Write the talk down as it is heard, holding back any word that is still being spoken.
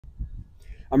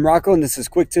I'm Rocco, and this is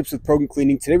Quick Tips with Progan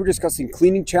Cleaning. Today we're discussing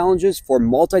cleaning challenges for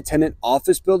multi-tenant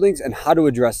office buildings and how to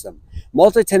address them.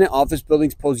 Multi-tenant office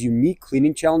buildings pose unique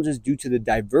cleaning challenges due to the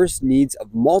diverse needs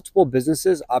of multiple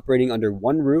businesses operating under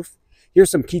one roof. Here are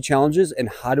some key challenges and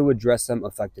how to address them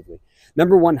effectively.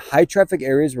 Number one, high traffic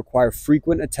areas require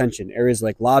frequent attention. Areas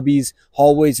like lobbies,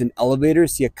 hallways, and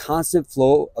elevators see a constant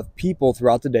flow of people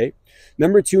throughout the day.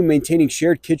 Number two, maintaining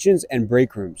shared kitchens and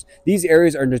break rooms. These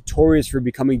areas are notorious for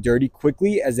becoming dirty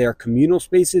quickly as they are communal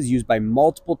spaces used by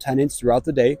multiple tenants throughout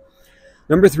the day.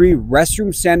 Number three,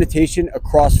 restroom sanitation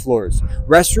across floors.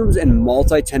 Restrooms in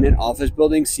multi-tenant office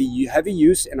buildings see heavy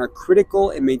use and are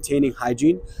critical in maintaining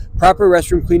hygiene. Proper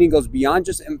restroom cleaning goes beyond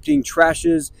just emptying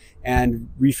trashes and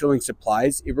refilling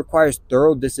supplies. It requires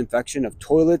thorough disinfection of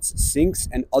toilets, sinks,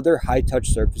 and other high-touch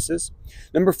surfaces.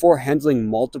 Number four, handling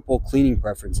multiple cleaning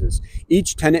preferences.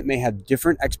 Each tenant may have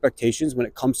different expectations when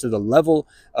it comes to the level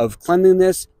of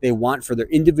cleanliness they want for their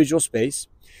individual space.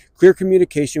 Clear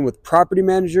communication with property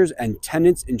managers and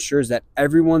tenants ensures that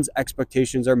everyone's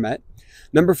expectations are met.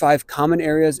 Number five, common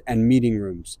areas and meeting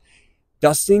rooms.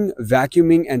 Dusting,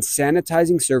 vacuuming, and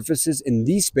sanitizing surfaces in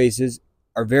these spaces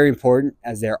are very important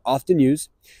as they are often used.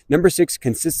 Number six,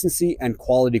 consistency and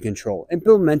quality control.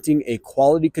 Implementing a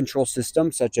quality control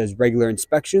system such as regular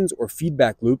inspections or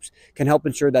feedback loops can help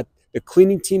ensure that the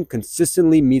cleaning team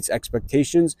consistently meets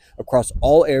expectations across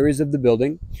all areas of the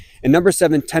building. And number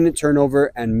seven, tenant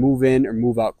turnover and move in or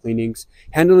move out cleanings.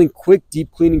 Handling quick,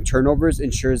 deep cleaning turnovers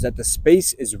ensures that the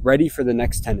space is ready for the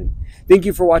next tenant. Thank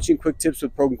you for watching Quick Tips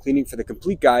with Progan Cleaning. For the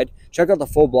complete guide, check out the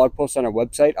full blog post on our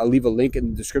website. I'll leave a link in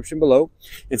the description below.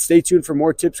 And stay tuned for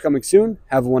more tips coming soon.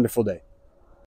 Have a wonderful day.